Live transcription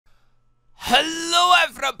Hello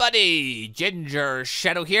everybody,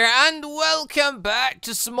 Gingershadow here, and welcome back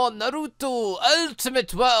to some more Naruto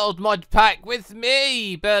Ultimate World mod pack with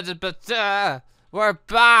me. We're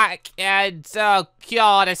back, and oh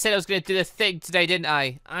god, I said I was going to do this thing today, didn't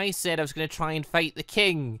I? I said I was going to try and fight the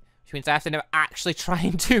king, which means I have to now actually try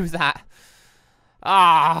and do that.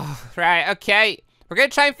 Right, okay. We're going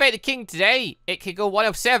to try and fight the king today. It could go one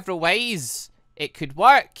of several ways. It could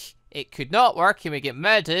work, it could not work, and we get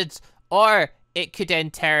murdered. Or it could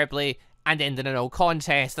end terribly and end in a no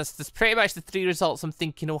contest. That's pretty much the three results I'm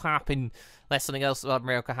thinking will happen, unless something else about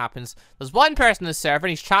America happens. There's one person on the server, and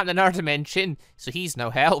he's trapped in another dimension, so he's no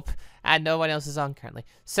help, and no one else is on currently.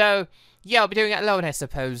 So, yeah, I'll be doing it alone, I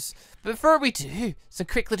suppose. But before we do, some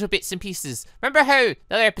quick little bits and pieces. Remember how,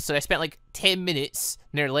 the other episode, I spent like 10 minutes,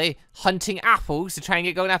 nearly, hunting apples to try and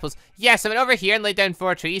get golden apples? Yes, I went over here and laid down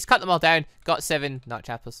 4 trees, cut them all down, got 7 notch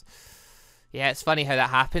apples. Yeah, it's funny how that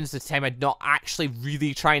happens. The time I'm not actually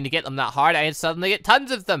really trying to get them that hard, I suddenly get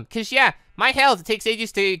tons of them. Because, yeah, my health, it takes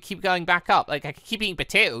ages to keep going back up. Like, I can keep eating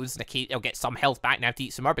potatoes, and I'll get some health back, and I have to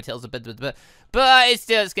eat some more potatoes, but it's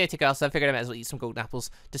going to take a while, so I figured I might as well eat some golden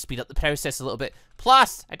apples to speed up the process a little bit.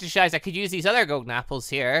 Plus, I just realized I could use these other golden apples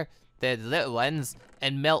here, the little ones,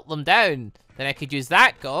 and melt them down. Then I could use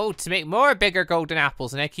that gold to make more bigger golden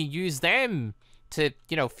apples, and I can use them to,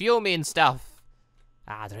 you know, fuel me and stuff.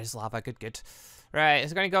 Ah, there is lava. Good. Right,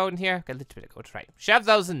 is it going to go in here? Got a little bit of gold. Right, shove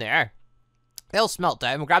those in there. They'll smelt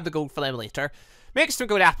down. We'll grab the gold for them later. Make some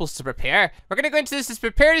gold apples to prepare. We're going to go into this as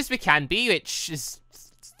prepared as we can be, which is...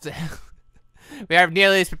 we are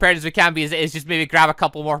nearly as prepared as we can be as it is just maybe grab a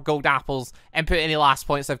couple more gold apples and put any last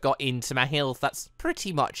points I've got into my health. That's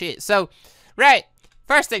pretty much it. So, right,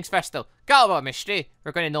 first things first though. Got a lot of mystery.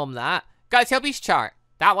 We're going to gnome that. Got a tail-piece chart.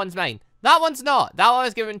 That one's mine. That one's not. That one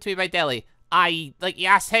was given to me by Deli. He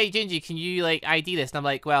asked, hey, Gingy, can you, like, ID this? And I'm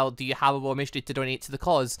like, well, do you have a war mystery to donate to the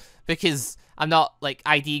cause? Because I'm not, like,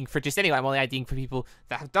 IDing for just anyone. I'm only IDing for people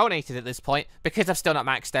that have donated at this point, because I've still not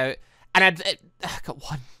maxed out. And I got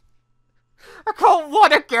one. I got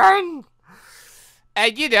one again!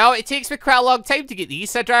 And, you know, it takes me quite a long time to get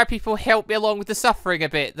these, so I'd rather people help me along with the suffering a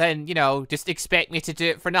bit than, you know, just expect me to do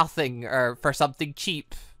it for nothing, or for something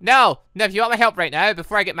cheap. No, if you want my help right now,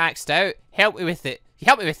 before I get maxed out, help me with it. If you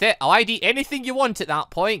help me with it, I'll ID anything you want at that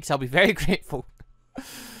point, because I'll be very grateful.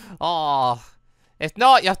 If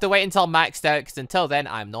not, you have to wait until I'm maxed out, because until then,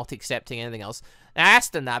 I'm not accepting anything else. And I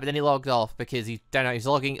asked him that, but then he logged off, because he's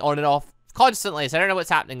logging on and off constantly, so I don't know what's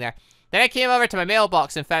happening there. Then I came over to my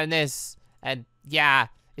mailbox and found this, and yeah,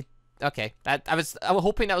 okay, I was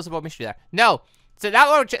hoping that was a more mystery there. No, so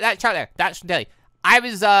that chart there, that's from Delhi. I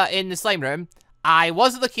was in the slime room. I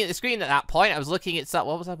wasn't looking at the screen at that point. I was looking at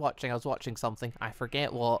what was I watching? I was watching something. I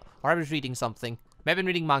forget what. Or I was reading something. Maybe I'm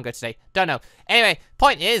reading manga today. Don't know. Anyway,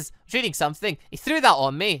 point is, I was reading something. He threw that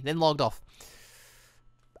on me, then logged off.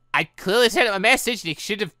 I clearly sent him a message, and he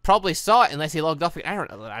should have probably saw it unless he logged off. I don't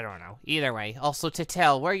know. Either way. Also, to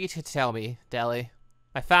tell. Where are you to tell me, Deli?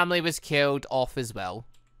 My family was killed off as well.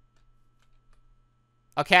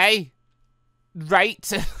 Okay?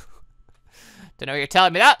 Right. Don't know what you're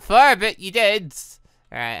telling me that for, but you did.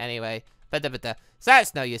 Alright, anyway. So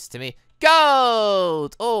that's no use to me.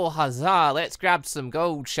 Gold! Oh, huzzah. Let's grab some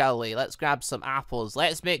gold, shall we? Let's grab some apples.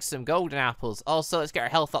 Let's make some golden apples. Also, let's get our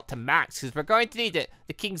health up to max, because we're going to need it.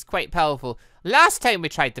 The king's quite powerful. Last time we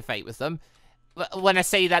tried to fight with them, when I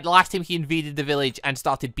say that, last time he invaded the village and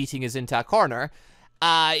started beating us into a corner,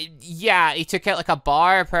 yeah, he took out like a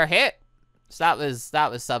bar per hit. So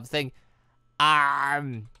that was something.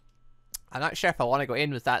 I'm not sure if I want to go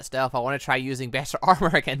in with that stuff. I want to try using better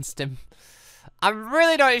armor against him. I'm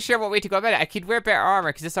really not sure what way to go about it. I could wear better armor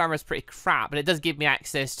because this armor is pretty crap, but it does give me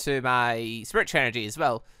access to my spiritual energy as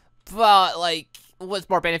well. But, like, what's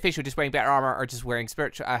more beneficial, just wearing better armor or just wearing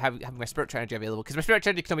having my spiritual energy available? Because my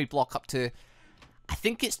spiritual energy can only block up to, I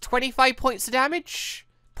think it's 25 points of damage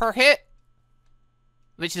per hit.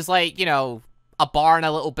 Which is like, you know, a bar and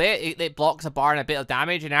a little bit. It blocks a bar and a bit of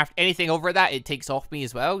damage, and after anything over that, it takes off me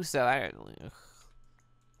as well. So I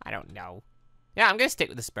don't know. Yeah, I'm gonna stick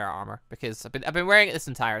with the spirit armor because I've been wearing it this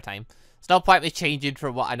entire time. There's no point me changing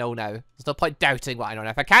from what I know now. There's no point doubting what I know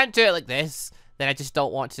now. If I can't do it like this, then I just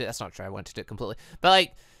don't want to. That's not true. I want to do it completely. But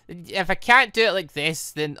like, if I can't do it like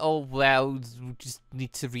this, then oh well, we just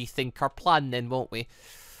need to rethink our plan then, won't we?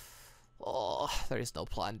 Oh, there is no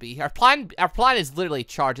plan B. Our plan is literally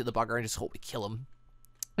charge at the bugger and just hope we kill him.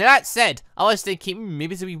 Now that said, I was thinking,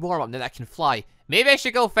 maybe it's a wee warm-up, then I can fly. Maybe I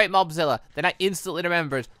should go fight Mobzilla. Then I instantly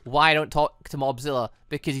remembered why I don't talk to Mobzilla.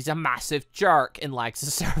 Because he's a massive jerk and lags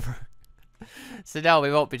the server. So no,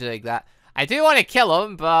 we won't be doing that. I do want to kill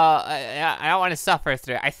him, but I don't want to suffer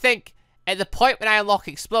through it. I think At the point when I unlock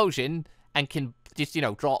explosion and can just, you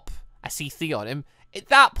know, drop a C3 on him, at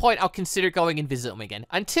that point I'll consider going and visit him again.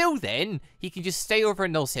 Until then, he can just stay over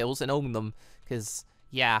in those hills and own them. Because,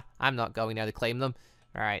 yeah, I'm not going there to claim them.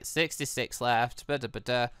 Alright, 66 left.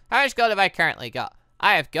 How much gold have I currently got?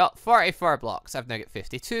 I have got 44 blocks. I've now got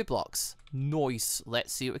 52 blocks. Nice.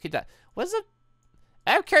 Let's see what we can do. What is a...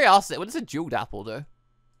 Out of curiosity, what does a jeweled apple do?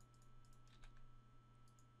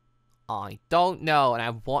 I don't know, and I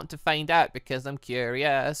want to find out because I'm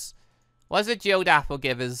curious. What does a jeweled apple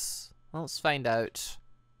give us? Let's find out.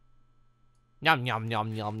 Yum, yum,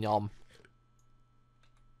 yum, yum, yum.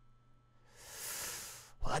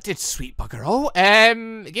 Well, that did sweet bugger all.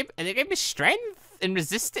 It gave me strength and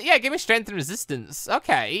resistance. Yeah, it gave me strength and resistance.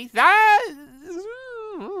 Okay, that...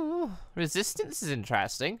 Resistance is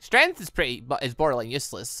interesting. Strength is borderline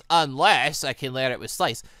useless. Unless I can layer it with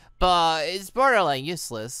slice. But it's borderline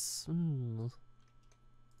useless.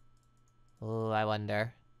 Oh, I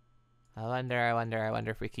wonder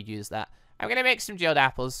if we could use that. I'm gonna make some jeweled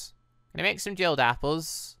apples. And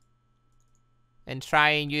try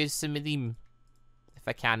and use some of them. If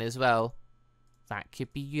I can as well. That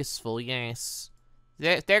could be useful, yes.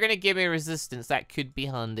 They're gonna give me resistance. That could be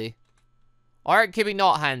handy. Or it could be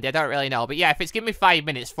not handy, I don't really know. But yeah, if it's giving me 5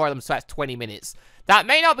 minutes for them, so that's 20 minutes. That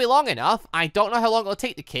may not be long enough. I don't know how long it'll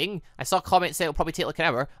take the king. I saw comments say it'll probably take like an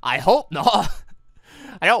hour. I hope not.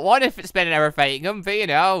 I don't want to spend an hour fighting him, but you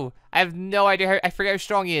know. I have no idea I forget how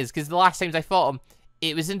strong he is, because the last times I fought him,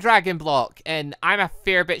 it was in Dragon Block. And I'm a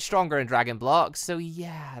fair bit stronger in Dragon Block. So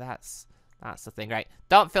yeah, that's the thing. Right,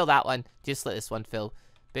 don't fill that one. Just let this one fill.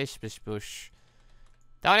 Bish, bish, bush.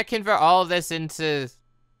 Don't want to convert all of this into...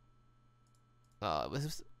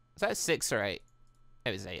 was that 6 or 8?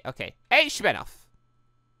 It was 8. Okay. 8 should be enough.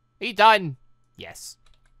 Are you done? Yes.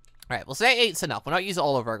 Alright, we'll say 8's enough. We'll not use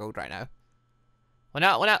all of our gold right now. We'll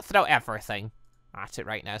not throw everything at it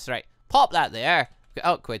right now. So, right. Pop that there.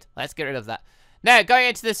 Oh, quid. Let's get rid of that. Now, going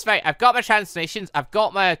into this fight, I've got my transformations. I've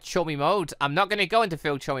got my Chomi mode. I'm not going to go into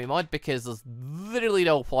full Chomi mode because there's literally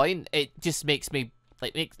no point. It just makes me,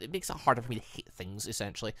 like, it makes it harder for me to hit things,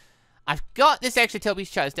 essentially. I've got this extra tail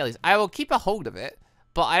piece of delis. I will keep a hold of it,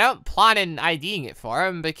 but I don't plan on IDing it for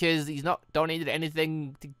him because he's not donated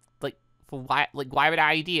anything to, like, for why, like, why would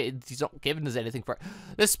I ID it? He's not giving us anything for it.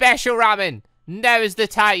 The special ramen! Now is the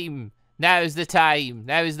time! Now is the time!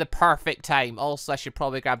 Now is the perfect time! Also, I should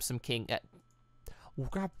probably grab some king. We'll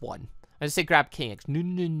grab one. I was say grab king.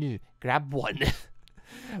 No. Grab one.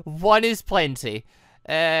 One is plenty.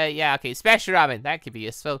 Yeah, okay. Special ramen. That could be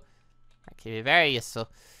useful. That could be very useful.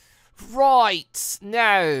 Right,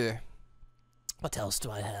 now, what else do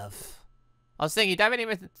I have? I was thinking, do I have any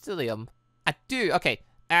mycelium? I do, okay.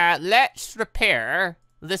 Let's repair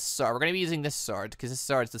this sword. We're going to be using this sword, because this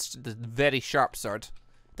sword is the very sharp sword.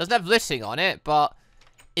 Doesn't have looting on it, but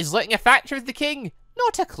is looting a factor with the king?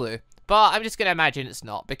 Not a clue. But I'm just going to imagine it's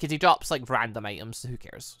not, because he drops, like, random items, so who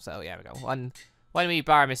cares? So, yeah, we go. One wee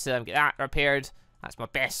bar mycelium, get that repaired. That's my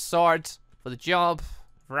best sword for the job.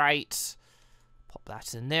 Right. Pop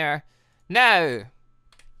that in there. Now,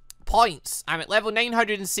 points. I'm at level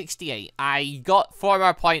 968. I got 4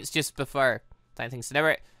 more points just before. Things to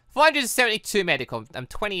never. 472 medical. I'm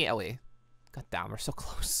 28 away. God damn, we're so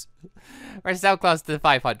close. We're so close to the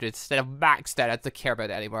 500 instead of maxed out. I don't care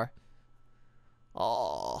about it anymore.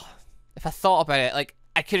 Oh, if I thought about it, like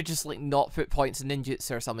I could have just like not put points in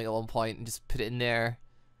ninjutsu or something at one point and just put it in there,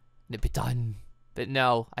 and it'd be done. But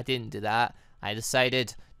no, I didn't do that. I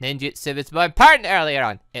decided ninjutsu was more important earlier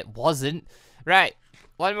on. It wasn't. Right.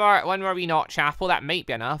 One more wee notch apple. That might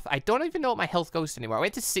be enough. I don't even know what my health goes to anymore. I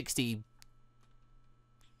went to 60.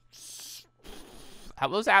 How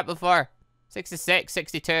was that before? 66,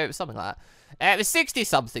 62, something like that. It was 60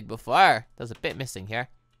 something before. There's a bit missing here.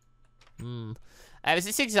 It was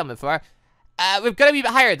 60 something before. We've got to be a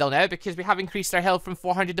bit higher though now because we have increased our health from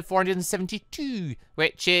 400 to 472,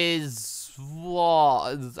 which is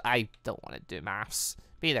what I don't want to do maths.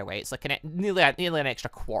 But either way, it's like nearly an extra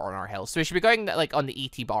quarter on our health. So we should be going like on the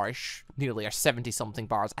 80 barish, nearly or 70 something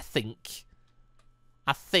bars. I think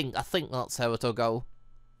that's how it'll go.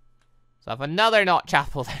 So I have another notch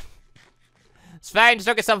apple then. It's fine. Just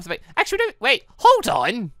look at something. Actually, wait. Hold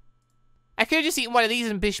on. I could have just eaten one of these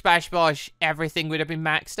and bish bash bosh. Everything would have been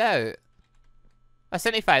maxed out. Oh,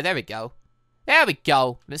 75. There we go. There we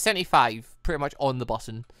go. I'm at 75. Pretty much on the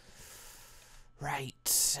button.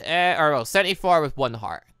 Right. Or well, 74 with 1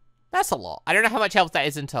 heart. That's a lot. I don't know how much health that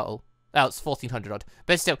is in total. Oh, it's 1400 odd.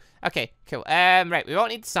 But still. Okay, cool. Right. We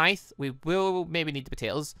won't need the scythe. We will maybe need the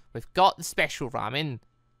potatoes. We've got the special ramen.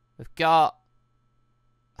 We've got...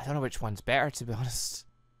 I don't know which one's better, to be honest.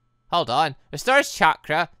 Hold on. Restores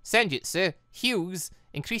chakra, senjutsu, heals,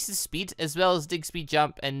 increases speed, as well as dig speed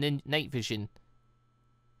jump and night vision.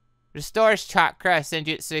 Restores chakra,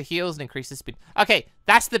 senjutsu, heals, and increases speed. Okay,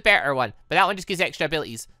 that's the better one. But that one just gives extra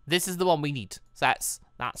abilities. This is the one we need. So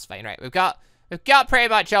that's fine. Right, we've got pretty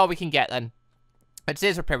much all we can get then. It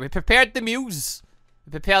says we prepared the mules.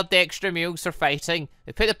 We prepared the extra mules for fighting.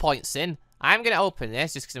 We put the points in. I'm going to open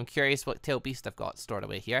this just because I'm curious what tail beast I've got stored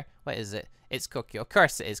away here. What is it? It's Kokyo. Of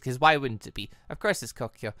course it is, because why wouldn't it be? Of course it's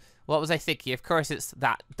Kokyo. What was I thinking? Of course it's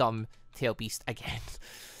that dumb tail beast again.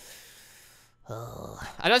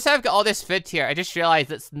 I notice I've got all this food here. I just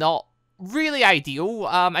realized it's not really ideal. Do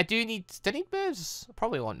I need moves? I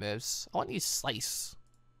probably want moves. I want to use slice.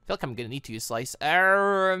 I feel like I'm going to need to use slice.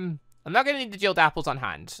 I'm not going to need the jeweled apples on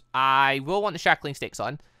hand. I will want the shackling sticks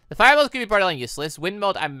on. The fireball's going to be borderline useless. Wind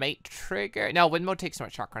mode I might trigger. No, wind mode takes so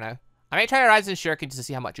much chakra now. I might try a Rise and Shuriken just to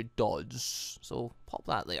see how much it does. So, pop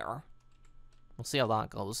that there. We'll see how that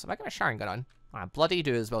goes. Have I got a Sharingan on? I bloody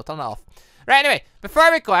do as well. Turn that off. Right, anyway.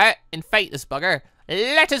 Before we go out and fight this bugger,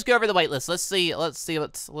 let us go over the whitelist. Let's see who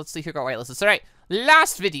got whitelisted. So, right.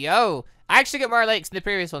 Last video, I actually got more likes than the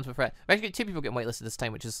previous ones before. We actually got 2 people getting whitelisted this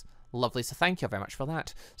time, which is lovely. So, thank you very much for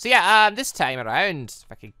that. So, yeah, this time around,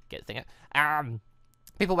 if I could get the thing out.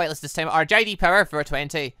 People whitelisted this time are JD Power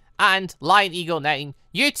 420 and Lion Eagle 9.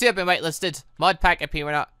 You two have been whitelisted. Modpack if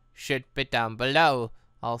you're not should be down below.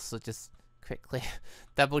 Also, just quickly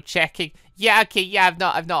double checking. Yeah, okay, yeah, I've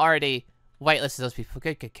not already whitelisted those people.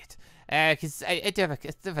 Good. Because I do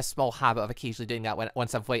have a small habit of occasionally doing that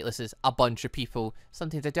once I've whitelisted a bunch of people.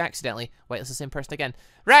 Sometimes I do accidentally whitelist the same person again.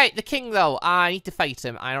 Right, the king though. I need to fight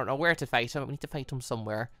him. I don't know where to fight him, but we need to fight him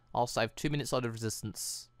somewhere. Also, I have 2 minutes out of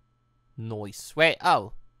resistance. Nice. Wait,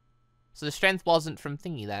 oh. So the strength wasn't from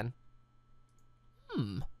thingy then.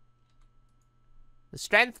 The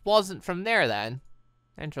strength wasn't from there then.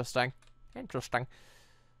 Interesting. Where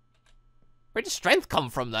did strength come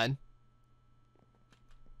from then?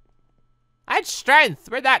 I had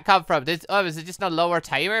strength. Where'd that come from? Was it just a lower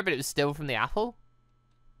timer, but it was still from the apple?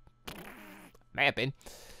 May have been.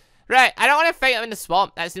 Right, I don't want to fight him in the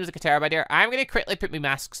swamp. That seems like a terrible idea. I'm going to quickly put my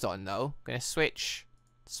masks on, though. I'm going to switch.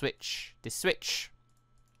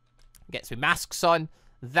 Gets my masks on.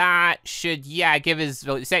 That should, yeah, give us,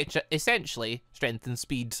 well, essentially, strength and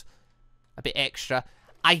speed a bit extra.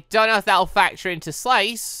 I don't know if that'll factor into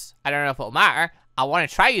Slice. I don't know if it'll matter. I want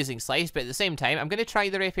to try using Slice, but at the same time, I'm going to try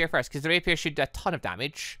the Rapier first, because the Rapier should do a ton of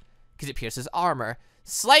damage, because it pierces armor.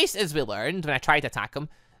 Slice, as we learned when I tried to attack him,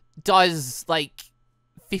 does, like,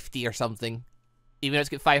 50 or something, even though it's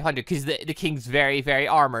got 500, because the king's very, very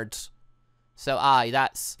armored. So,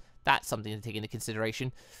 that's something to take into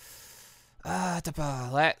consideration.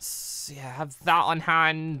 Let's, have that on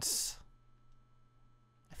hand.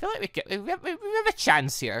 I feel like we have a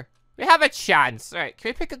chance here. We have a chance. Alright, can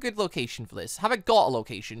we pick a good location for this? Have I got a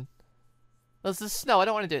location? There's the snow. I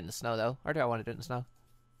don't want to do it in the snow, though. Or do I want to do it in the snow?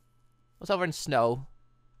 What's over in snow?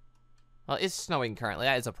 Well, it is snowing currently.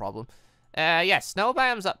 That is a problem. Yeah, snow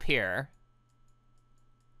biome's up here.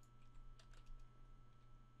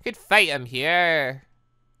 We could fight him here.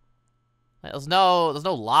 Like, there's no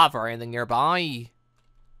lava or anything nearby.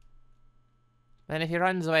 And if he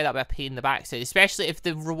runs away, that'll be a pain in the backside. Especially if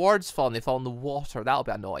the rewards fall and they fall in the water. That'll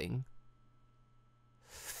be annoying.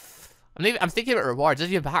 I'm thinking about rewards.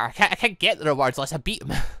 It's even better. I can't get the rewards unless I beat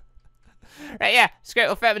him. Right, yeah. Screw it.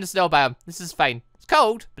 We'll fit him in the snow biome. This is fine. It's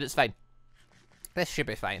cold, but it's fine. This should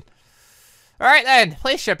be fine. Alright then.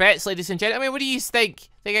 Place your bets, ladies and gentlemen. What do you think?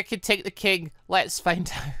 Think I could take the king? Let's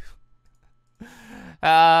find out.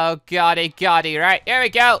 Oh, goddy. Right, here we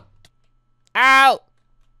go. Ow!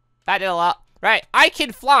 That did a lot. Right, I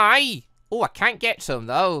can fly. Oh, I can't get to him,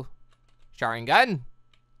 though. Sharingan.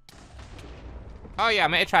 Oh, yeah,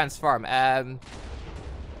 I'm going to transform.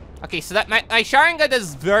 Okay, so that my Sharingan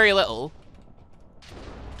does very little.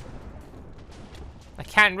 I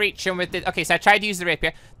can't reach him with it. Okay, so I tried to use the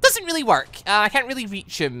rapier. Doesn't really work. I can't really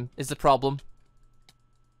reach him, is the problem.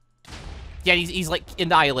 Yeah, he's like,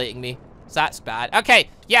 annihilating me. So that's bad. Okay,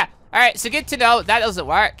 yeah. Alright, so good to know. That doesn't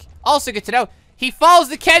work. Also good to know. He follows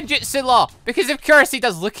the Kenjutsu law. Because of course he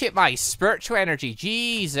does. Look at my spiritual energy.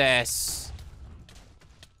 Jesus.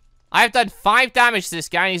 I've done 5 damage to this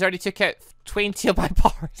guy and he's already took out 20 of my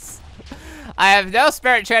bars. I have no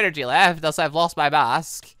spiritual energy left. Thus I've lost my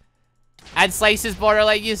mask. And Slice is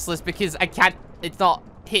borderline useless because I can't. It's not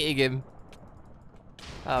hitting him.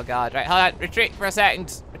 Oh god. Right, hold on. Retreat for a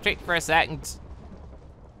second.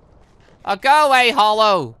 Oh, go away,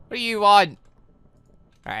 Hollow. What do you want?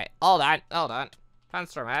 Alright, hold on.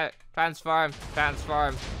 Transform out. Transform.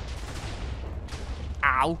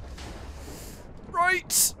 Ow.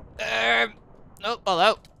 Right. Oh,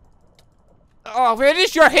 hello. Oh, where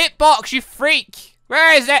is your hitbox, you freak?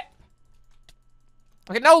 Where is it?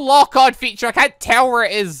 Okay, no lock-on feature. I can't tell where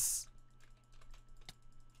it is.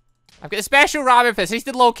 I've got a special ramen for this. I need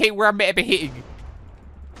to locate where I'm meant to be hitting.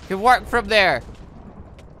 Can work from there.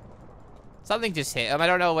 Something just hit him. I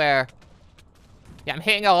don't know where. Yeah, I'm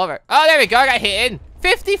hitting all over. Oh, there we go. I got hit in.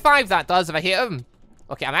 55 that does if I hit him.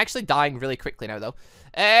 Okay, I'm actually dying really quickly now, though.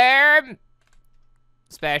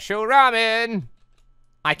 Special ramen.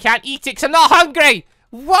 I can't eat it because I'm not hungry.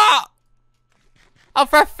 What? Oh,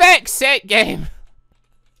 for feck's sake, game.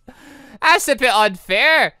 That's a bit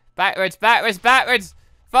unfair. Backwards, backwards, backwards.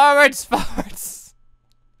 Forwards, forwards.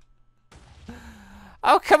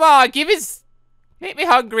 Oh, come on. Make me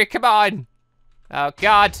hungry. Come on. Oh,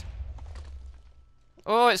 God.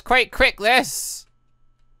 Oh, it's quite quick, this.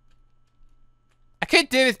 I could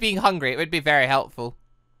do with being hungry. It would be very helpful.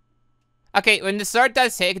 Okay, when the sword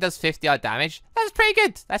does hit, it does 50 odd damage. That's pretty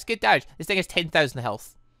good. That's good damage. This thing has 10,000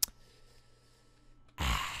 health.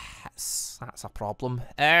 That's a problem.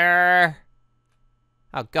 Oh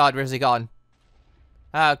God, where's he gone?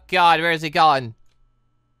 Oh God, where's he gone?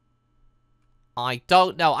 I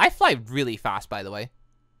don't know. I fly really fast, by the way.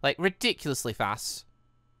 Like, ridiculously fast.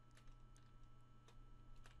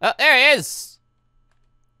 Oh, there he is!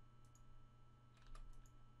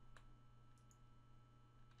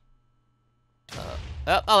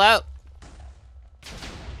 Oh, hello.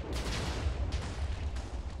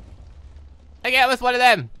 I get with one of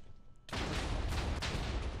them.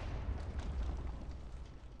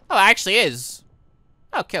 Oh, it actually is.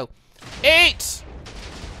 Oh, cool. Eat!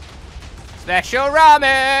 Special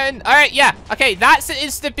ramen! Alright, yeah. Okay, that's an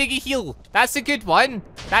instant biggie heal. That's a good one.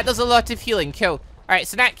 That does a lot of healing. Cool. Alright,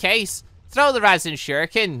 so in that case, throw the Rasen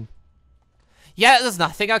Shuriken. Yeah, there's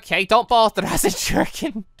nothing. Okay, don't bother the Rasen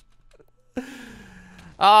Shuriken.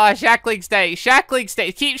 Oh, shackling stake. Shackling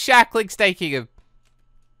stake. Keep shackling staking him.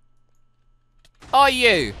 Oh,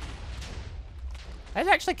 you. I was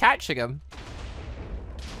actually catching him.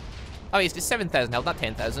 Oh, he's just 7,000 health, not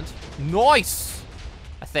 10,000. Nice!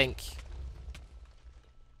 I think.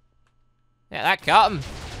 Yeah, that got him.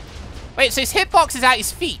 Wait, so his hitbox is at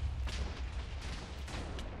his feet.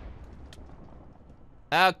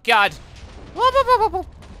 Oh, God.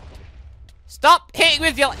 Stop hitting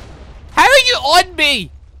with your... How are you on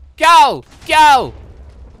me? Go! Go!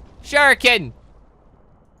 Shuriken!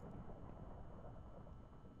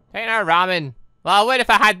 Ain't no ramen. Well, I would if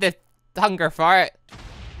I had the hunger for it.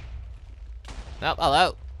 Oh,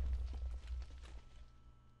 hello.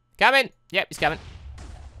 Coming. Yep, he's coming.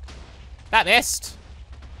 That missed.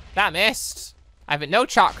 That missed. I have no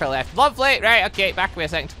chakra left. Lovely. Right, okay, back away a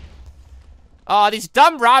second. Oh, these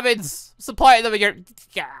dumb ramens. What's the point of them when you're...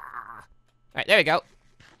 Right, there we go.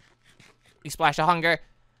 We splash of hunger.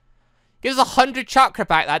 Gives 100 chakra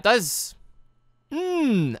back, that does.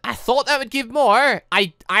 I thought that would give more.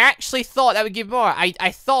 I actually thought that would give more.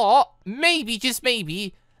 I thought, maybe, just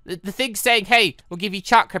maybe, the thing saying, hey, we'll give you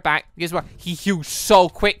chakra back, because he heals so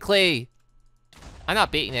quickly. I'm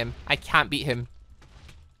not beating him. I can't beat him.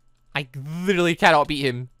 I literally cannot beat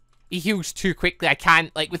him. He heals too quickly. I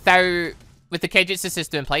can't, like, with the Kenjutsu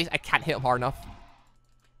system in place, I can't hit him hard enough.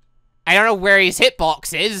 I don't know where his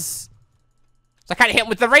hitbox is. So I can't hit him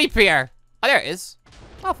with the rapier. Oh, there it is.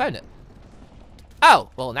 Oh, I found it. Oh,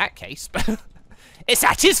 well, in that case. It's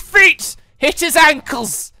at his feet! Hit his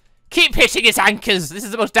ankles! Keep hitting his ankles! This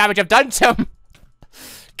is the most damage I've done to him!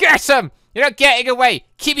 Get him! You're not getting away!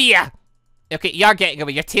 Come here! Okay, you are getting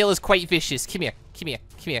away. Your tail is quite vicious. Come here. Come here.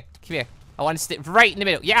 Come here. Come here. I want to stay right in the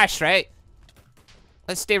middle. Yeah, that's right.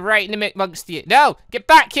 Let's stay right in the middle amongst you. No! Get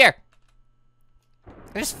back here!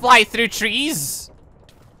 I just fly through trees.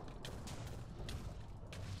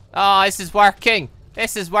 Oh, this is working.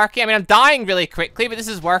 This is working. I mean, I'm dying really quickly, but this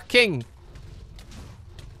is working.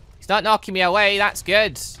 He's not knocking me away. That's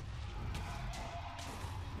good.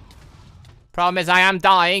 Problem is, I am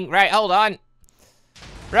dying. Right, hold on.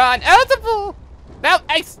 Run. Oh, the ball. No,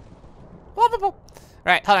 ace.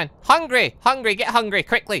 Right, hold on. Hungry. Hungry. Get hungry.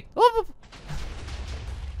 Quickly.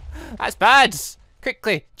 That's bad.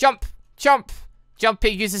 Quickly. Jump. Jump. Jumpy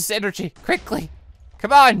uses energy. Quickly.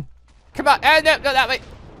 Come on. Come on. Oh, no, not that way.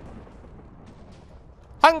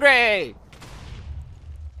 Hungry!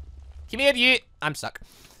 Come here, you. I'm stuck.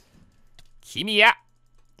 Come here.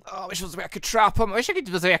 Oh, I wish there was a way I could trap him. I wish there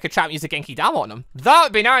was a way I could trap him and use a Genki Dam on him. That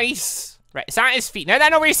would be nice. Right, it's at his feet. Now that I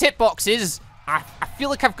know where his hitbox is, I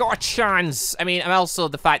feel like I've got a chance. I mean, and also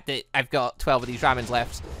the fact that I've got 12 of these ramens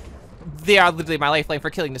left. They are literally my lifeline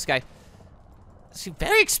for killing this guy. It's a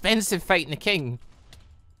very expensive fighting the king.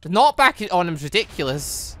 The knockback on him is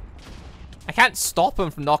ridiculous. I can't stop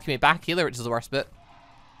him from knocking me back either, which is the worst bit.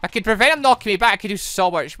 If I could prevent him knocking me back, I could do so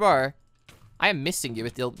much more. I am missing you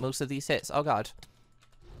with most of these hits. Oh, God.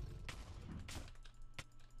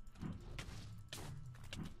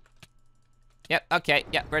 Yep, okay,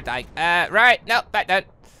 yep, we're dying. Right, no, back down.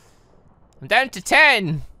 I'm down to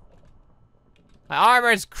 10. My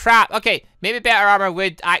armor's crap. Okay, maybe better armor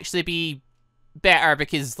would actually be better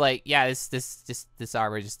because, like, yeah, this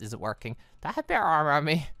armor just isn't working. Do I have better armor on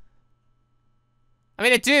me? I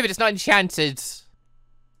mean, I do, but it's not enchanted.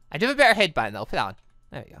 I do have a better headband, though. Put it on.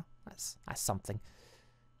 There we go. That's something.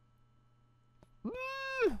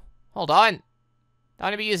 Hold on. Don't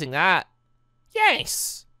want to be using that.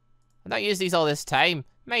 Yes! I've not used these all this time.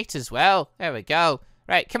 Might as well. There we go.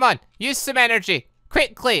 Right, come on. Use some energy.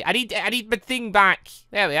 Quickly. I need my thing back.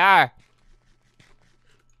 There we are.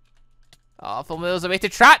 Oh, if only there was a way to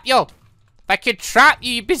trap you. If I could trap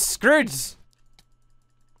you, you'd be screwed.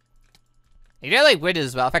 You really would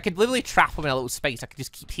as well. If I could literally trap him in a little space, I could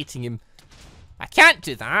just keep hitting him. I can't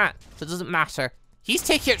do that, so it doesn't matter. He's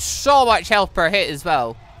taking out so much health per hit as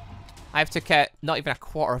well. I've took out not even a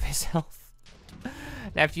quarter of his health.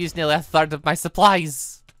 Now I've used nearly a third of my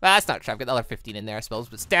supplies. Well, that's not true. I've got another 15 in there, I suppose.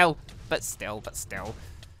 But still.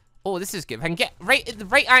 Oh, this is good. If I can get right at the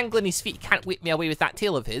right angle in his feet, he can't whip me away with that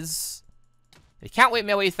tail of his. If he can't whip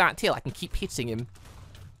me away with that tail, I can keep hitting him.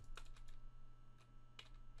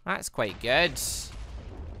 That's quite good.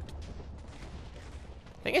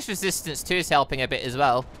 I think his resistance too is helping a bit as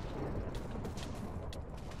well.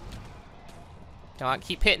 Come on,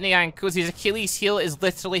 keep hitting the ankles. His Achilles heel is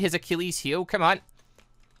literally his Achilles heel. Come on.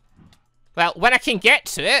 Well, when I can get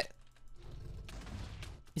to it,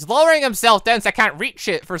 he's lowering himself down so I can't reach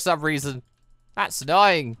it for some reason. That's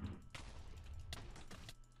annoying.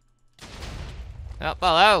 Oh,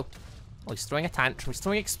 hello. Oh, he's throwing a tantrum. He's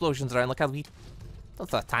throwing explosions around like a wee... Don't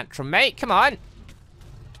throw a tantrum, mate. Come on.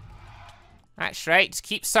 That's right. Just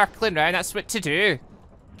keep circling around. That's what to do.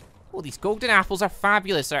 Oh, these golden apples are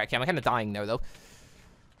fabulous. Alright, okay, I'm kind of dying now, though.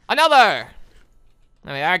 Another!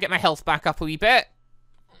 There we are. Get my health back up a wee bit.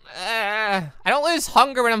 I don't lose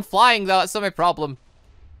hunger when I'm flying, though. That's not my problem.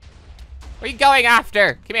 Where are you going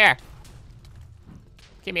after? Come here.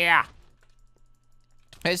 Come here.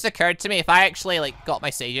 It just occurred to me, if I actually, like, got my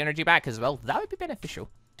sage energy back as well, that would be beneficial.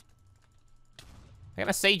 If I get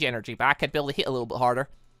my sage energy back, I'd be able to hit a little bit harder.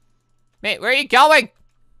 Mate, where are you going?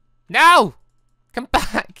 No! Come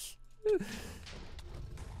back.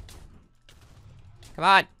 Come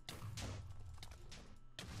on.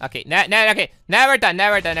 Okay, okay. Now we're done,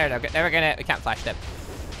 now we're done. We can't flash them.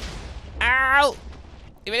 Ow!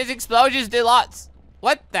 Even his explosions do lots.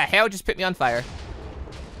 What the hell just put me on fire?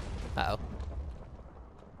 Uh-oh.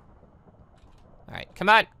 Alright, come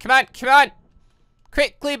on.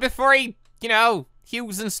 Quickly before he, you know,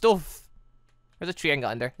 heals and stuff. There's a tree I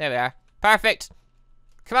got under. There we are. Perfect.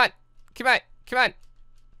 Come on.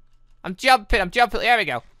 I'm jumping. There we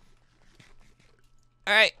go.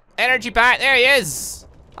 Alright, energy back. There he is.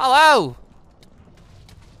 Hello.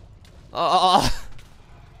 Oh.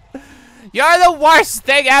 You're the worst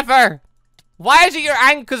thing ever. Why is it your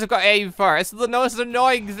ankles have got aim for? It's the most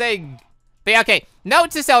annoying thing. But yeah, okay,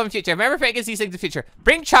 note to self in future. Remember if I get these things in the future.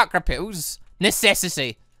 Bring chakra pills.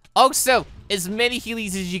 Necessity. Also, as many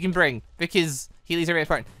Heelys as you can bring. Because Heelys are really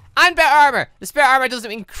important. And better armor. This better armor doesn't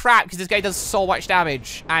mean crap because this guy does so much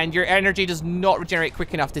damage. And your energy does not regenerate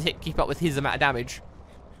quick enough to keep up with his amount of damage.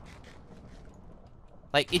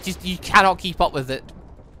 Like, it just, you cannot keep up with it.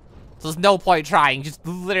 So there's no point trying. Just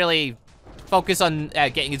literally focus on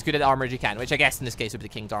getting as good at armor as you can. Which I guess in this case would be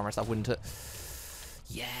the King's armor stuff, wouldn't it?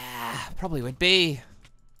 Yeah, probably would be.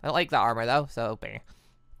 I don't like that armor though, so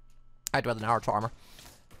I'd rather Naruto armor.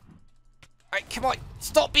 Alright, come on.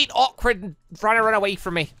 Stop being awkward and run away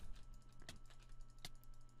from me.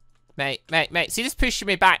 Mate. See this pushing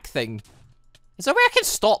me back thing? Is there a way I can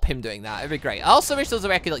stop him doing that? It'd be great. I also wish there was a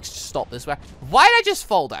way I could, like, stop this. Why did I just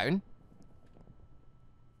fall down?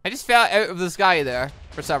 I just fell out of the sky there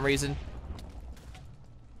for some reason.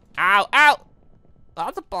 Ow!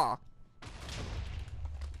 That's a ball.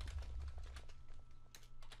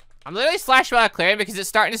 I'm literally slashing while clearing because it's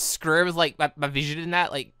starting to screw with, like, my vision in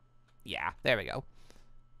that. Like, yeah, there we go.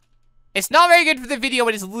 It's not very good for the video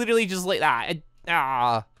when it's literally just like that.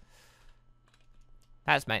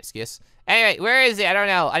 That's my excuse. Anyway, where is it? I don't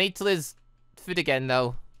know. I need to lose food again,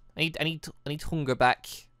 though. I need hunger back.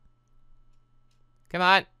 Come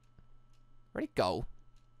on. Where'd he go?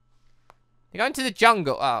 You're going to the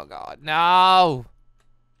jungle. Oh, God. No.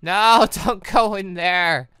 No, don't go in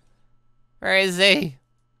there. Where is he?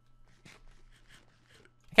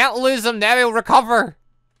 I can't lose him now. He'll recover.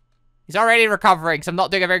 He's already recovering, so I'm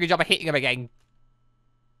not doing a very good job of hitting him again.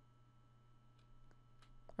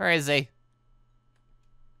 Where is he?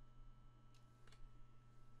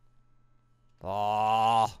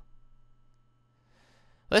 Oh.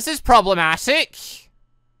 This is problematic.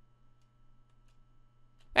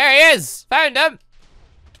 There he is! Found him!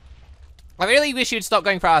 I really wish he would stop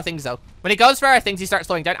going for other things, though. When he goes for other things, he starts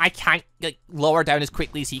slowing down. I can't, like, lower down as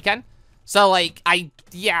quickly as he can. So, like,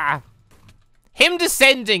 yeah. Him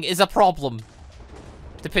descending is a problem.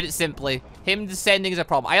 To put it simply. Him descending is a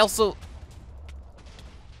problem. I also...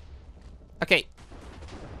 Okay.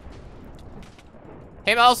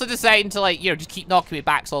 Him also deciding to, like, you know, just keep knocking me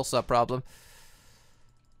back is also a problem.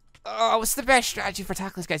 Oh, what's the best strategy for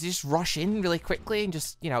tackling this guy? Just rush in really quickly and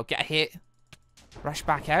just, you know, get a hit. Rush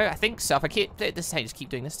back out? I think so. If I can't do it this time, just keep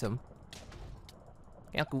doing this to him.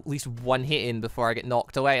 I'll go at least one hit in before I get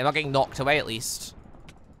knocked away. I'm not getting knocked away, at least.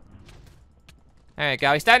 There we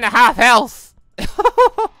go. He's down to half health.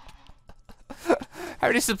 How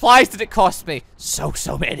many supplies did it cost me? So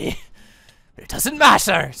many. But it doesn't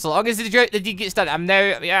matter. So long as the deed gets done. I'm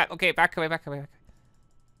now... Yeah, okay. Back away, back away, back away.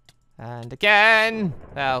 And again.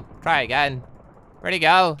 Well, try again. Where'd he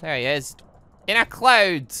go? There he is. In a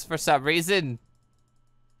cloud for some reason.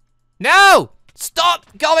 No! Stop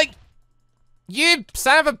going! You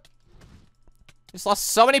son of a... Just lost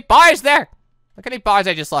so many bars there. Look how many bars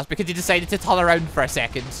I just lost because he decided to turn around for a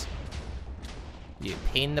second. You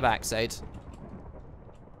pain in the backside.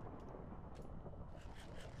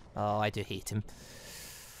 Oh, I do hate him.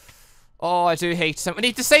 Oh, I do hate him. When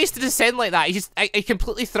he decides to descend like that, he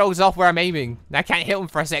completely throws off where I'm aiming. And I can't hit him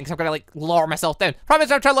for a second because I'm going to, like, lower myself down. Problem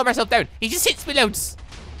is I'm trying to lower myself down. He just hits me loads.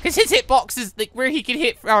 Because his hitbox is, like, where he can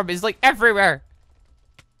hit from is, like, everywhere.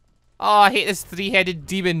 Oh, I hate this three-headed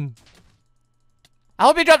demon. I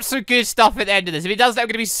hope he drops some good stuff at the end of this. If he does that, I'm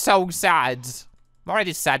going to be so sad. I'm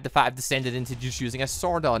already sad the fact I've descended into just using a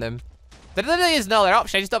sword on him. There literally is no other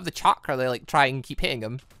option. I just don't have the chakra to, like, try and keep hitting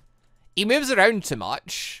him. He moves around too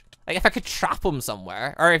much. Like, if I could trap him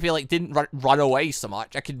somewhere, or if he, like, didn't run away so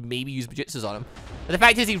much, I could maybe use Bujutsus on him. But the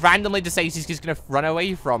fact is, he randomly decides he's just gonna run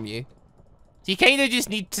away from you. So you kind of just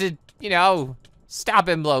need to, you know, stab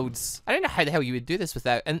him loads. I don't know how the hell you would do this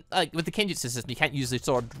without, and, like, with the Kenjutsu system, you can't use the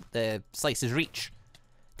sword, the slice's reach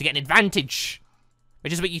to get an advantage.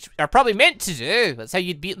 Which is what you are probably meant to do. That's how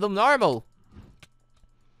you'd beat them normal.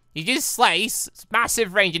 You just slice, it's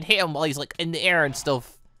massive range, and hit him while he's, like, in the air and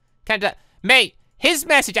stuff. Can't do that. Mate! His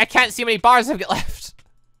message, I can't see how many bars I've got left.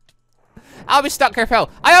 I'll be stuck here,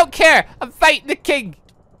 pal. I don't care. I'm fighting the king.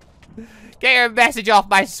 Get your message off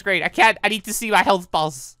my screen. I need to see my health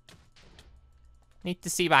bars. Need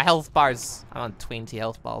to see my health bars. I'm on 20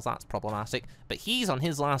 health bars. That's problematic. But he's on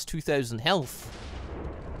his last 2,000 health.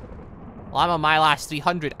 Well, I'm on my last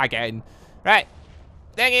 300 again. Right.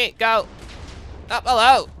 Dang it. Go. Up,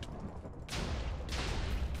 hello.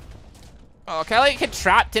 Oh, can I, like, get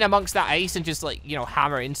trapped in amongst that ice and just, like, you know,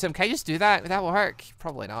 hammer into him? Can I just do that? Would that work?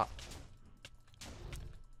 Probably not.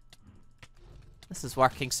 This is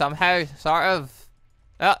working somehow, sort of.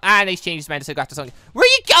 Oh, and he's changed his mind, so I got to something. Where are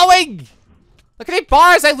you going? Look at the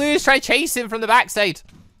bars I lose trying to chase him from the backside.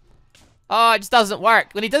 Oh, it just doesn't work.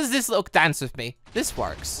 When he does this little dance with me, this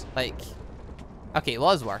works. Like, okay, it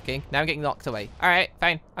was working. Now I'm getting knocked away. All right,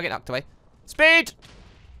 fine. I'll get knocked away. Speed!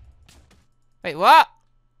 Wait, what?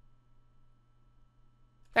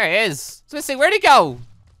 There he is. So let's see, where'd he go?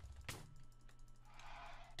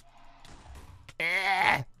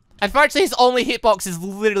 Unfortunately, his only hitbox is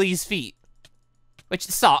literally his feet. Which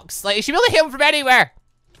sucks. Like, you should be able to hit him from anywhere.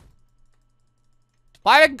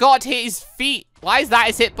 Why have I got to hit his feet? Why is that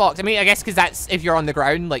his hitbox? I mean, I guess because that's if you're on the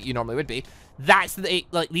ground, like you normally would be. That's the,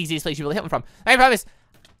 like, the easiest place you'll be able to hit him from. I promise,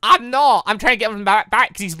 I'm not. I'm trying to get him back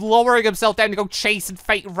because he's lowering himself down to go chase and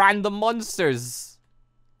fight random monsters.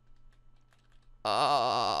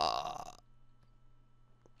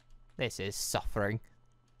 This is suffering.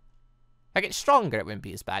 If I get stronger, it wouldn't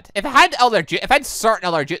be as bad. If I had certain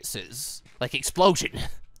other jutsus, like explosion,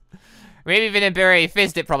 maybe even in Berry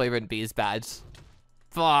Fist, it probably wouldn't be as bad.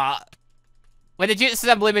 But when the jutsus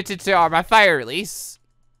I'm limited to are my fire release,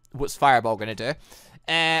 what's Fireball gonna do?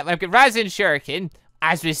 When I've got Razen Shuriken,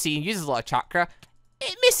 as we've seen, uses a lot of chakra.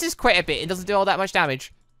 It misses quite a bit. It doesn't do all that much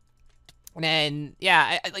damage. And then,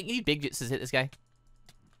 yeah, I like, you need big jutsus to hit this guy.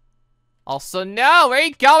 Also, no, where are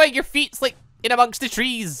you going? Your feet's, like, in amongst the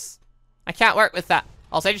trees. I can't work with that.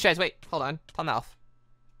 Also, I just realized, wait, hold on. Turn that off.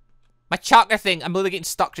 My chakra thing, I'm literally getting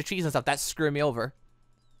stuck to trees and stuff. That's screwing me over.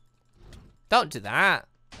 Don't do that.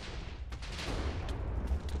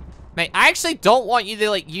 Mate, I actually don't want you to,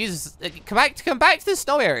 like, use... come back to the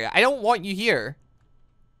snow area. I don't want you here.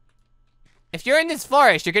 If you're in this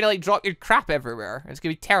forest, you're gonna like drop your crap everywhere. It's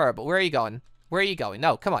gonna be terrible. Where are you going? Where are you going?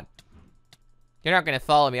 No, come on. You're not gonna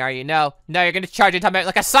follow me, are you? No. No, you're gonna charge into me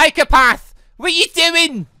like a psychopath! What are you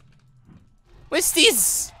doing? What's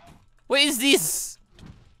this? What is this?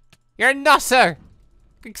 You're a nutter.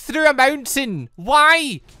 Through a mountain.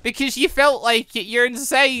 Why? Because you felt like it. You're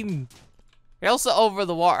insane. You're also over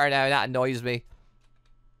the water now. That annoys me.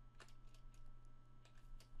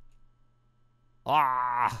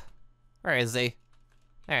 Ah. Where is he?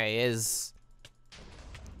 There he is.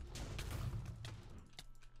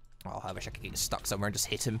 Oh, I wish I could get stuck somewhere and just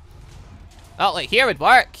hit him. Oh, like here would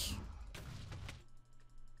work.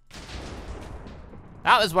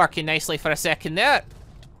 That was working nicely for a second there.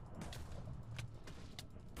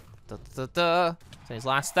 So his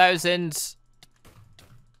last 1,000.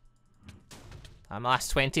 I'm last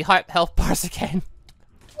 20 health bars again.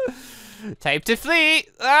 Time to flee.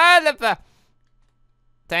 Time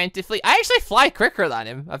to flee. I actually fly quicker than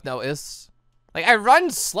him, I've noticed. Like, I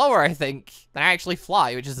run slower, I think, than I actually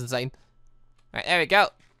fly, which is insane. Alright, there we go.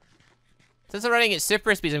 Since I'm running at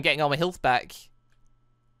super speed, I'm getting all my health back.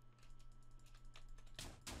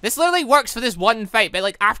 This literally works for this one fight, but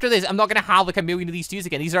like, after this, I'm not gonna have like a million of these twos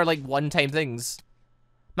again. These are like one-time things.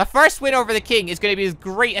 My first win over the king is gonna be his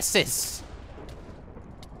great assist.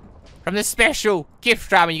 From the special gift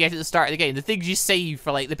ramen you get at the start of the game. The things you save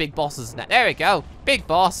for like the big bosses. There we go. Big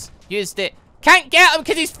boss. Used it. Can't get him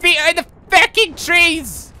because his feet are in the fucking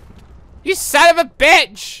trees! You son of a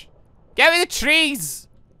bitch! Get me the trees!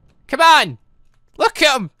 Come on! Look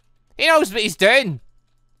at him! He knows what he's doing.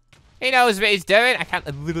 He knows what he's doing. I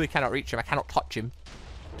literally cannot reach him. I cannot touch him.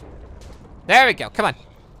 There we go. Come on.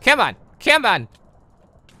 Come on. Come on.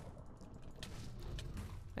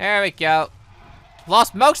 There we go.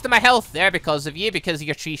 Lost most of my health there because of you, because of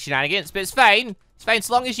your tree shenanigans, but it's fine. It's fine, as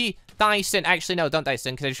long as you die soon. Actually, no, don't die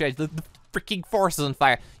soon, because I just realized the freaking forest is on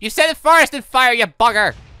fire. You set the forest on fire, you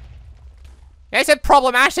bugger! That's how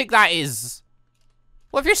problematic that is.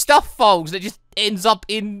 What if your stuff falls and it just ends up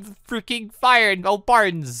in freaking fire and all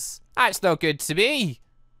burns? That's no good to me.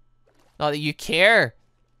 Not that you care.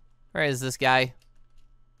 Where is this guy?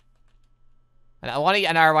 And I want to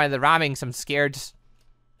get another one of the ramming, so I'm scared.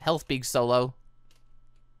 Health being so low.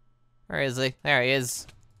 Where is he? There he is.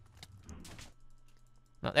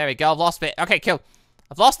 Oh, there we go. I've lost a bit. Okay, cool.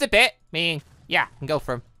 I've lost a bit. Meaning, yeah, I can go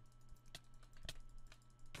for him.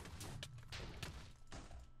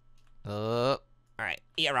 Alright.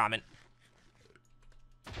 Eat a ramen.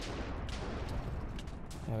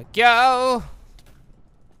 There we go.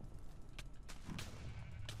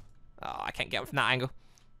 Oh, I can't get him from that angle.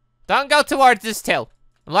 Don't go towards this tail.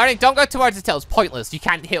 I'm learning, don't go towards the tail. It's pointless. You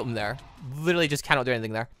can't hit him there. Literally just cannot do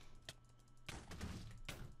anything there.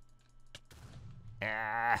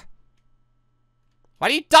 Why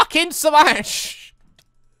do you duck in so much?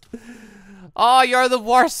 Oh, you're the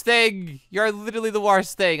worst thing. You're literally the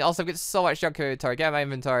worst thing. Also, I've got so much junk in my inventory. Get my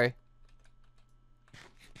inventory.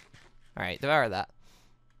 Alright, devour that.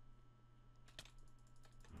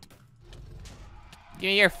 Give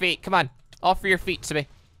me your feet. Come on. Offer your feet to me.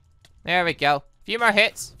 There we go. Few more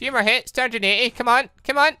hits. Few more hits. 280. Come on.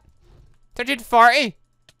 Come on. 240.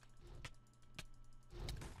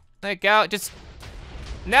 There we go. Just...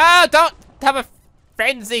 No, don't have a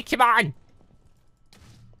frenzy. Come on.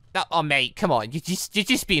 No, oh, mate. Come on. You're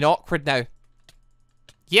just being awkward now.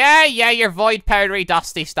 Yeah, your void powdery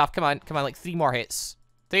dusty stuff. Come on. Come on. Like 3 more hits.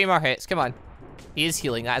 3 more hits. Come on. He is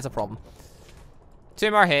healing. That is a problem. 2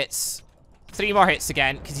 more hits. 3 more hits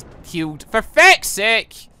again. Because he healed. For feck's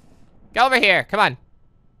sake. Get over here. Come on.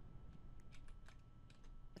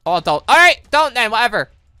 Oh, don't. Alright. Don't then.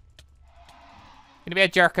 Whatever. Gonna be a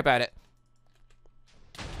jerk about it.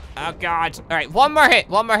 Oh, God. Alright. 1 more hit.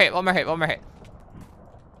 1 more hit. 1 more hit. 1 more hit.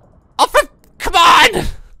 Oh, for... Come on!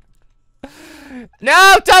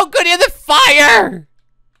 No, don't go near the fire!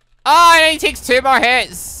 Oh, and he takes 2 more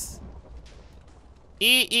hits.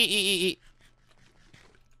 Eat.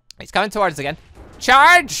 He's coming towards us again.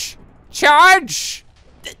 Charge! Charge!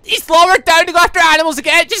 He's lowered down to go after animals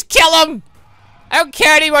again. Just kill him! I don't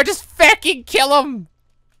care anymore. Just fucking kill him!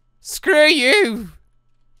 Screw you!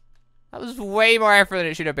 That was way more effort than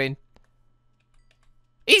it should have been.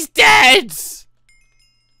 He's dead!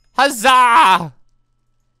 Huzzah!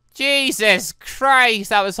 Jesus Christ,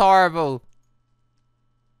 that was horrible.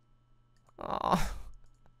 Oh.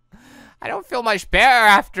 I don't feel much better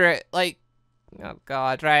after it. Like, oh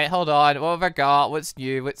God, right, hold on. What have I got? What's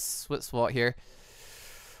new? What's what here?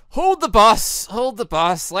 Hold the bus. Hold the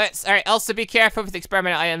bus. Let's, alright, also be careful with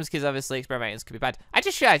experimental items, because obviously experimental items could be bad. I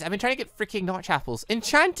just realized I've been trying to get freaking notch apples.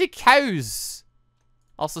 Enchanted cows.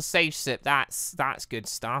 Also, Sage Sip. That's good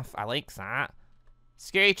stuff. I like that.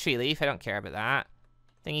 Scary Tree Leaf. I don't care about that.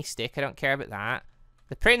 Thingy Stick. I don't care about that.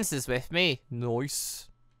 The Prince is with me. Nice.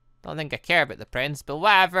 Don't think I care about the Prince, but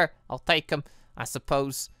whatever. I'll take him, I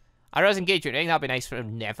suppose. A Rose Engagement Ring. That'll be nice for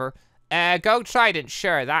him. Never. Gold Trident.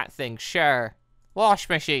 Sure. That thing. Sure. Wash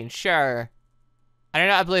Machine. Sure. I don't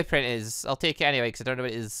know what a blueprint is. I'll take it anyway, because I don't know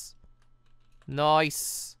what it is.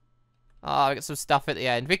 Nice. Oh, we got some stuff at the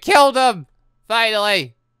end. We killed him!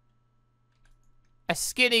 Finally! A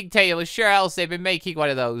skinning table. Sure else they've been making one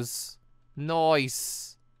of those.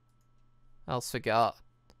 Nice. What else we got?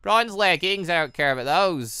 Bronze leggings. I don't care about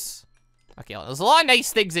those. Okay, well, there's a lot of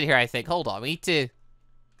nice things in here, I think. Hold on, we need to...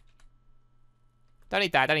 Don't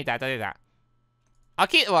need that, don't need that, don't need that. I'll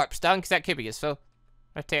keep the warp stone, because that could be useful.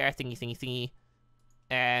 Rotator thingy.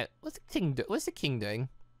 What's the king doing?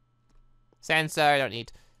 Sensor, I don't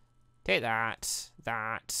need. Take that.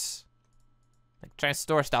 Like, trying to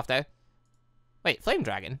store stuff though. Wait, Flame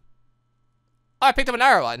Dragon? Oh, I picked up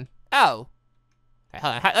another one. Oh. Right,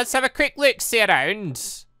 hold on. Let's have a quick look-see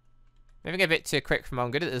around. Moving a bit too quick for my own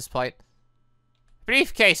good at this point.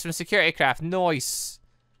 Briefcase from Security Craft. Nice.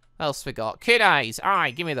 What else we got? Kunais. Aye,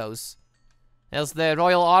 give me those. There's the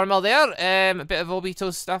Royal Armor there. A bit of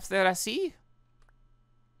Obito stuff there, I see.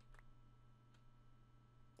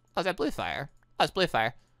 Oh, is that Blue Fire? Oh, it's Blue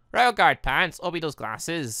Fire. Royal Guard Pants, Obito's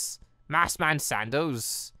Glasses, Maskman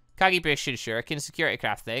Sandos, Kagebushin Shuriken, Security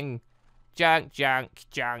Craft thing. Junk.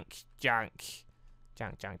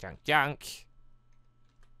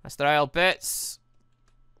 That's the Royal Boots.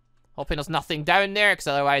 Hoping there's nothing down there, because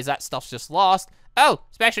otherwise that stuff's just lost. Oh,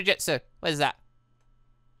 Special Jutsu. What is that?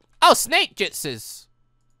 Oh, Snake Jutsus.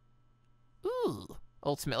 Ooh.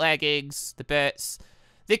 Ultimate Leggings, the boots,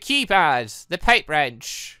 the keypad, the pipe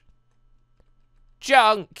wrench.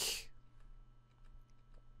 Junk.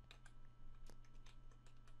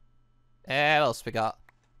 What else we got?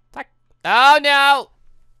 Oh no!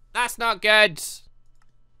 That's not good.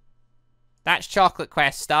 That's Chocolate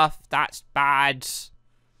Quest stuff. That's bad.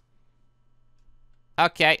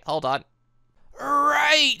 Okay, hold on.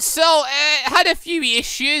 Right, so, had a few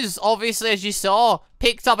issues, obviously, as you saw.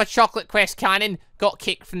 Picked up a Chocolate Quest cannon, got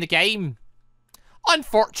kicked from the game.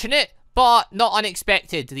 Unfortunate, but not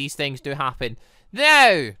unexpected. These things do happen.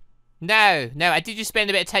 Now, I did just spend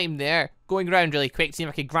a bit of time there, going around really quick, seeing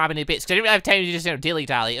if I could grab any bits, because I didn't really have time to just,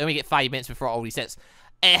 dilly-dally. I only get 5 minutes before it all resets.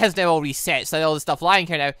 It has now all reset, so all the stuff lying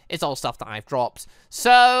here now, it's all stuff that I've dropped.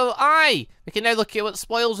 So, we can now look at what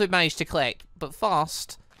spoils we've managed to collect, but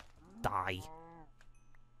first, die.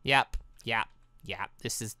 Yep.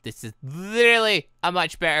 This is literally a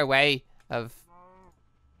much better way of...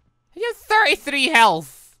 You have 33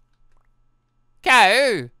 health!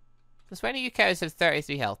 Cow! Since when are you cows have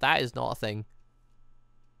 33 health? That is not a thing.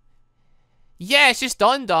 Yeah, it's just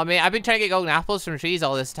dawned on me. I've been trying to get golden apples from trees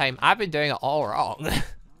all this time. I've been doing it all wrong.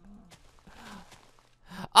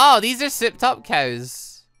 Oh, these are sipped up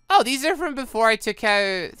cows. Oh, these are from before I took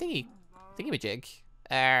out thingy-majig.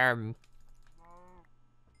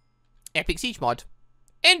 Epic Siege mod.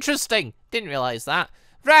 Interesting. Didn't realize that.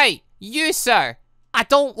 Right, you sir. I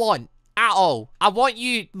don't want at all. I want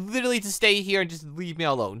you literally to stay here and just leave me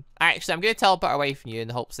alone. Actually, I'm going to teleport away from you in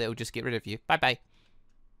the hopes that it'll just get rid of you. Bye-bye.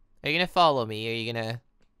 Are you going to follow me? Are you going to...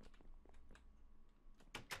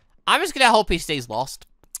 I'm just going to hope he stays lost.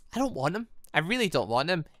 I don't want him. I really don't want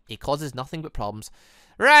him. He causes nothing but problems.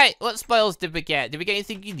 Right, what spoils did we get? Did we get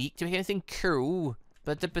anything unique? Did we get anything cool?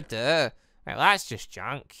 Right, well, that's just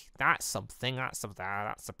junk. That's something. That's a blah.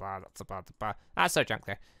 That's a blah. That's our junk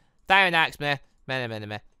there. Diamond axe, meh.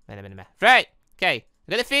 Right, okay. I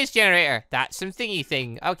got the phase generator. That's some thingy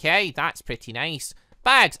thing. Okay, that's pretty nice.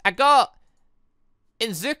 Bags. I got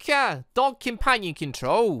Inzuka dog companion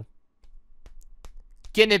control.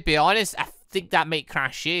 Gonna be honest, I think that might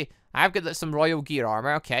crash you. I've got some royal gear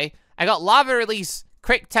armor. Okay. I got lava release,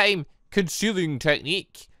 quick time concealing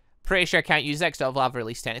technique. Pretty sure I can't use that because I have lava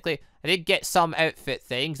release technically. I did get some outfit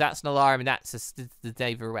things. That's an alarm and that's the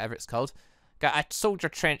diver or whatever it's called. Got a soldier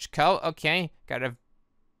trench coat. Okay. Got a...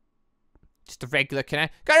 Just a regular kunai.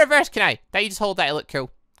 Got a reverse kunai. That you just hold that to look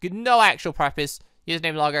cool. Good, no actual purpose.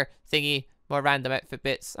 Username logger. Thingy. More random outfit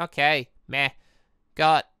bits. Okay. Meh.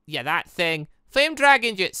 Got... Yeah, that thing. Flame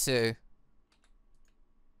Dragon Jutsu.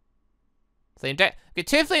 Got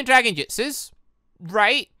 2 Flame Dragon Jutsus.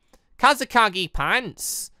 Right. Kazakage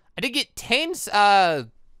pants. I did get 10 SP.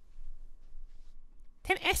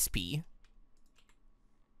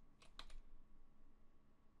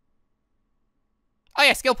 Oh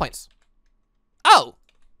yeah, skill points. Oh,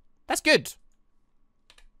 that's good.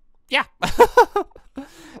 Yeah.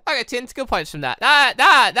 Okay, got 10 skill points from that.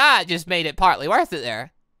 That just made it partly worth it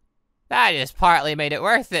there. That just partly made it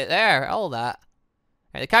worth it there. All that.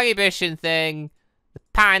 Right, the Kagebushin thing. The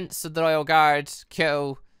pants of the Royal Guard.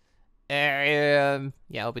 Cool. Yeah,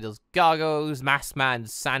 I'll be those goggles. Masked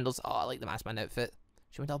man's sandals. Oh, I like the masked man outfit.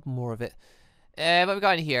 Should we have more of it? What have we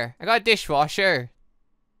got in here? I got a dishwasher.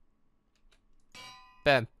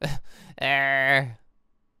 Boom. Didn't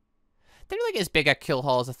really get as big a kill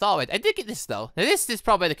haul as I thought I would. I did get this though. Now this is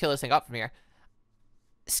probably the coolest thing up from here.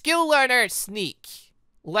 Skill learner sneak.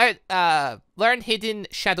 Learn hidden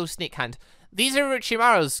shadow snake hand. These are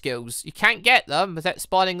Orochimaru's skills. You can't get them without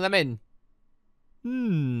spawning them in.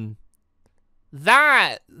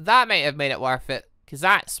 That might have made it worth it, because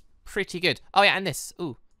that's pretty good. Oh yeah, and this.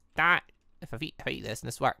 Ooh, that. If I eat this and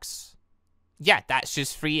this works. Yeah, that's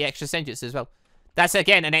just 3 extra sentences as well. That's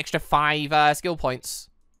again an extra 5 skill points.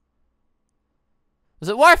 Was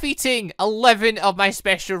it worth eating 11 of my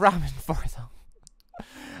special ramen for though?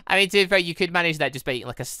 I mean, to be fair, you could manage that just by eating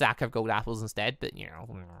like a stack of gold apples instead, but you know.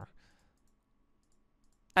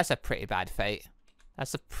 That's a pretty bad fight.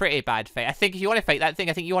 That's a pretty bad fight. I think if you want to fight that thing,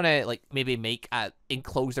 I think you want to, like, maybe make an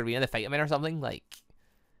enclosed arena to fight him in or something. Like,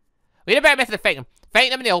 we had a better method of fighting him.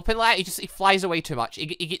 Fighting him in the open, like, he flies away too much. He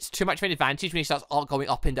gets too much of an advantage when he starts all going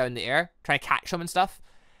up and down the air, trying to catch him and stuff.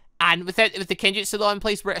 And with the Kenjutsu though in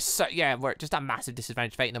place, we're at just a massive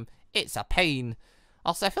disadvantage fighting him. It's a pain.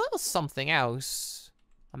 Also, I feel like there's something else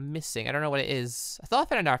I'm missing. I don't know what it is. I thought I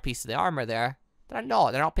found another piece of the armor there. Did I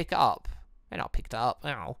not? Did I not pick it up? I not picked it up.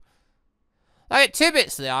 Ow. I got 2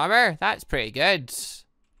 bits of the armor. That's pretty good. It's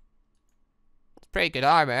pretty good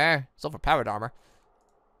armor. It's overpowered armor.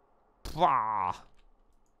 Alright,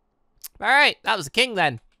 that was the king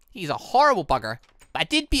then. He's a horrible bugger. But I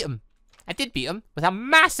did beat him. I did beat him with a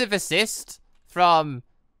massive assist from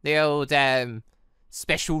the old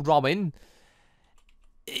special ramen.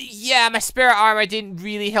 Yeah, my spirit armor didn't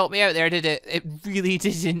really help me out there, did it? It really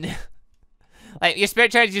didn't. Like, your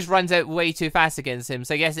spirit charge just runs out way too fast against him,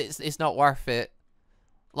 so I guess it's not worth it.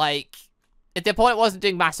 Like, if the opponent wasn't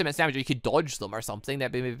doing massive amounts of damage, or you could dodge them or something,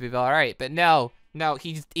 that'd be maybe alright. But no,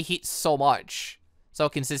 he hits so much, so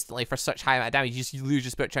consistently for such high amount of damage, you lose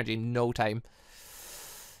your spirit charge in no time.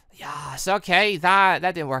 Yeah, it's okay. That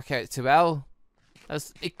didn't work out too well. That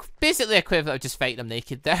was basically equivalent of just fighting him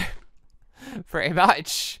naked there. Pretty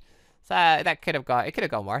much. So that could have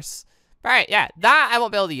gone worse. Right, yeah, that I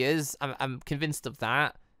won't be able to use. I'm convinced of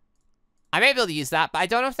that. I might be able to use that, but I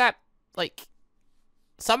don't know if that, like,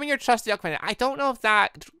 summon your trusted Aquaman. I don't know if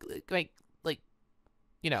that, like,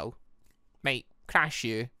 you know, might crash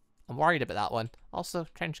you. I'm worried about that one. Also,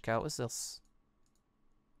 trench coat, what's this?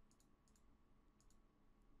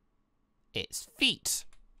 It's feet.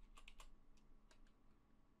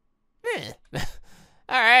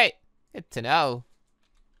 Alright, good to know.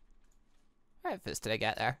 What outfits did I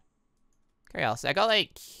get there? Okay, else. I got,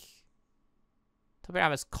 like,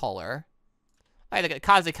 Tobirama's collar. I got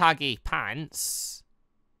Kazekage pants.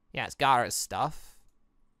 Yeah, it's Gaara's stuff.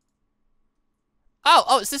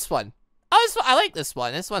 Oh, it's this one. Oh, this one, I like this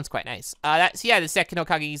one. This one's quite nice. That's, yeah, the second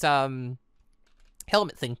Hokage's,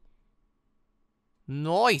 helmet thing.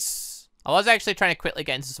 Nice. I was actually trying to quickly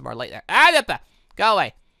get into some more light there. Go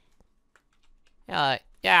away.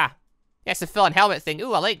 Yeah, it's the fill-in helmet thing.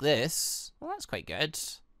 Ooh, I like this. Well, that's quite good.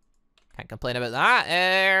 Can't complain about that.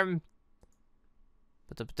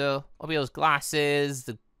 I'll be those glasses.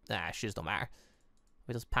 Shoes don't matter. I'll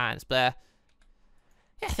be those pants, but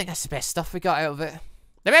yeah, I think that's the best stuff we got out of it.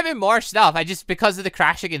 There may be more stuff. Because of the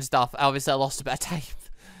crashing and stuff, obviously I lost a bit of time.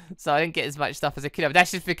 So I didn't get as much stuff as I could have.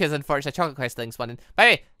 That's just because, unfortunately, Chocolate Quest thing's spawning. By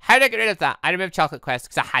the way, how did I get rid of that? I removed Chocolate Quest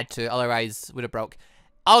because I had to, otherwise it would have broke.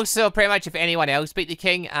 Also, pretty much if anyone else beat the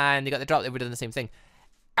king and they got the drop, they would have done the same thing.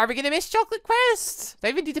 Are we going to miss Chocolate Quest? Do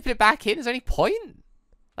I even need to put it back in? Is there any point?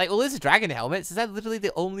 Like, we'll lose the dragon helmets. Is that literally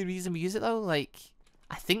the only reason we use it, though? Like,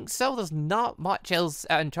 I think so. There's not much else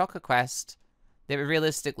out in Chocolate Quest that we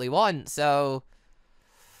realistically want, so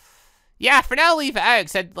yeah, for now, leave it out,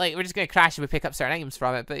 because like, we're just going to crash if we pick up certain items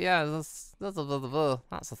from it, but yeah, that's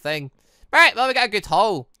the thing. Right, well, we got a good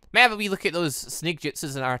haul. May have a wee look at those sneak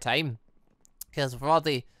jutsus in our time, because we've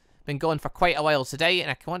already been going for quite a while today,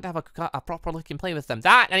 and I want to have a proper look and play with them.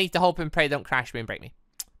 That, I need to hope and pray they don't crash me and break me.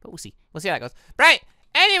 But we'll see. We'll see how that goes. Right,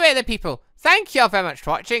 anyway then, people, thank you all very much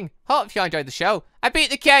for watching. Hope you all enjoyed the show. I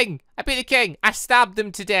beat the king. I stabbed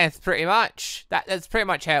him to death, pretty much. That's pretty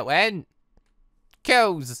much how it went.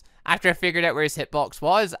 Kills. After I figured out where his hitbox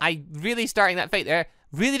was, I really, starting that fight there,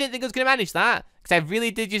 really didn't think I was going to manage that. Because I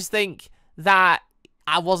really did just think that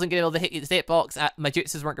I wasn't going to be able to hit his hitbox. My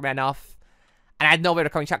jutsus weren't going to be enough. And I had no way of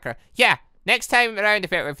recovering chakra. Yeah, next time around,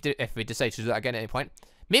 if we decide to do that again at any point,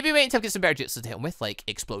 Maybe wait until I get some better jutsu to hit him with, like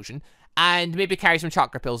explosion. And maybe carry some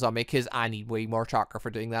chakra pills on me, because I need way more chakra for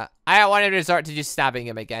doing that. I don't want to resort to just stabbing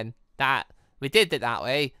him again. We did it that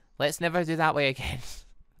way. Let's never do that way again.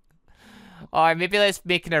 Or maybe let's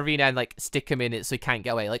make an arena and, like, stick him in it so he can't get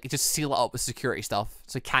away. Like, just seal it up with security stuff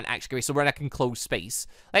so he can't actually get away. So we're in a enclosed space.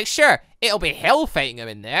 Like, sure, it'll be hell fighting him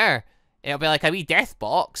in there. It'll be like a wee death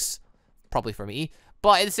box. Probably for me.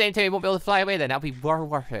 But at the same time, he won't be able to fly away then. That'll be more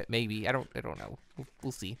worth it, maybe. I don't know.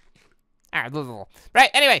 We'll see. Right,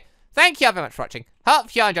 anyway. Thank you all very much for watching.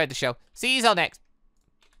 Hope you all enjoyed the show. See you all next.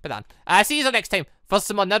 See you all next time for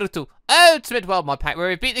some more Naruto Ultimate World Modpack, where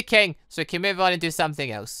we beat the king so we can move on and do something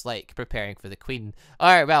else, like preparing for the queen.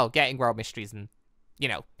 Or, well, getting world mysteries and, you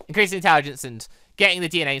know, increasing intelligence and getting the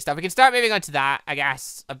DNA and stuff. We can start moving on to that, I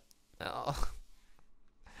guess.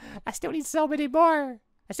 I still need so many more.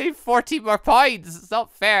 I still need 14 more points. It's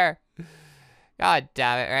not fair. God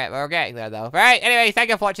damn it. Right, we're getting there, though. Right, anyway, thank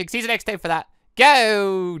you for watching. See you next time for that.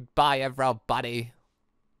 Goodbye, everybody.